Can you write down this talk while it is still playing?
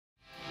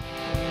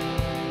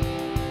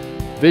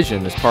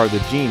Vision is part of the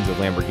genes of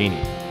Lamborghini.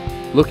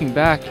 Looking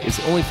back is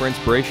only for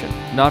inspiration,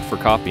 not for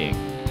copying.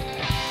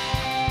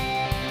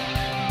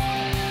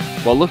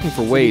 While looking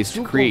for ways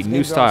to create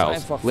new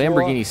styles,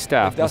 Lamborghini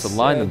staff must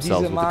align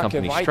themselves with the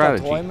company's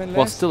strategy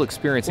while still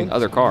experiencing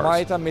other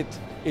cars.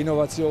 It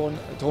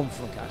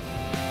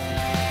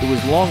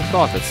was long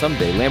thought that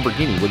someday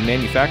Lamborghini would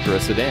manufacture a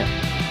sedan.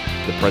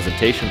 The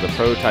presentation of the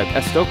prototype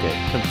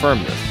Estoque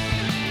confirmed this.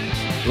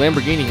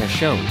 Lamborghini has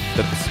shown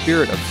that the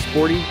spirit of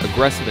sporty,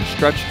 aggressive, and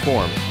stretched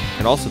form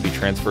can also be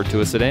transferred to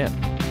a sedan.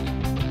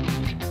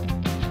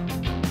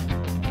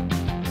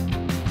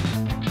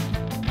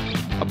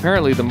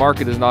 Apparently, the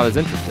market is not as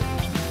interested.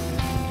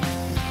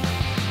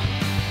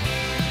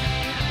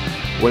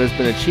 What has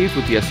been achieved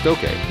with the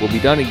Estoque will be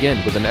done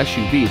again with an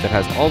SUV that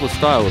has all the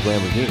style of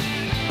Lamborghini.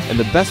 And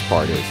the best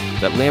part is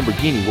that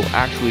Lamborghini will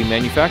actually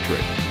manufacture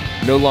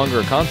it. No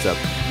longer a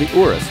concept, the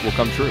Urus will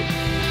come true.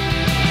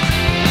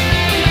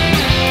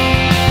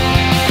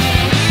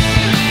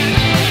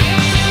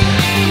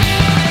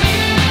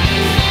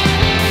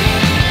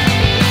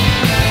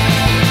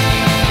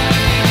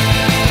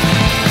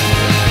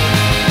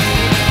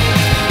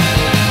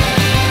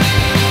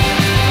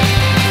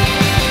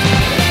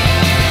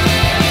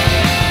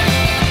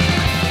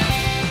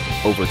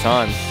 Over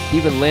time,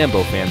 even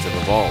Lambo fans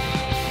have evolved.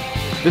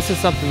 This is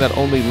something that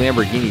only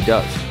Lamborghini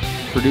does,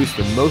 produce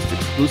the most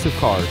exclusive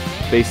cars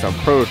based on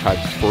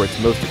prototypes for its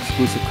most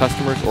exclusive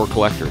customers or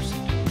collectors.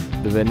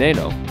 The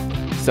Veneno,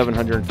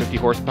 750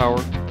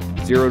 horsepower,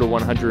 0 to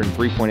 100 in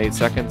 3.8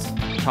 seconds,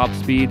 top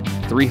speed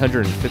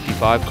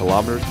 355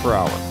 kilometers per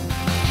hour.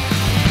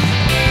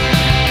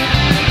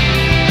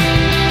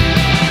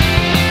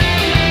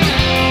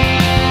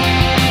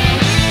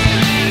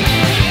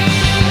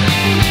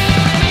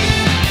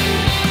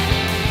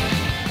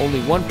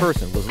 Only one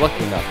person was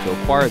lucky enough to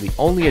acquire the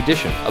only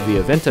edition of the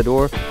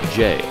Aventador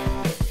J.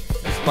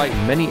 Despite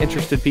many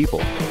interested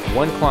people,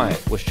 one client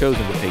was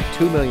chosen to pay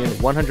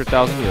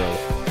 €2,100,000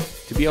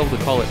 to be able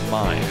to call it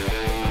mine.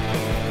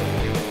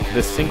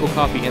 This single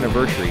copy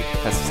anniversary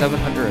has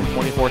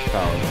 720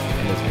 horsepower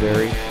and is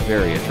very,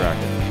 very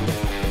attractive.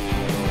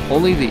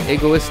 Only the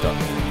Egoista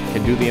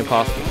can do the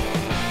impossible.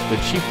 The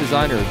chief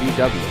designer of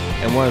VW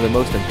and one of the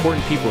most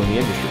important people in the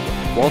industry,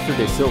 Walter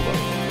de Silva,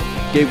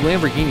 gave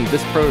Lamborghini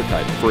this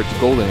prototype for its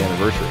golden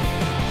anniversary.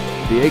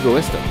 The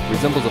Egoista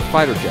resembles a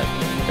fighter jet,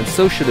 and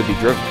so should it be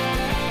driven,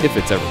 if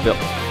it's ever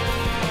built.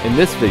 In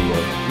this video,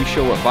 we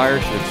show what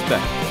buyers should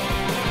expect.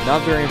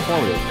 Not very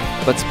informative,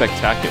 but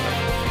spectacular.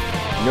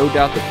 No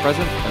doubt the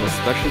present, and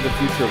especially the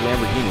future of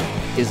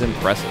Lamborghini, is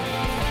impressive.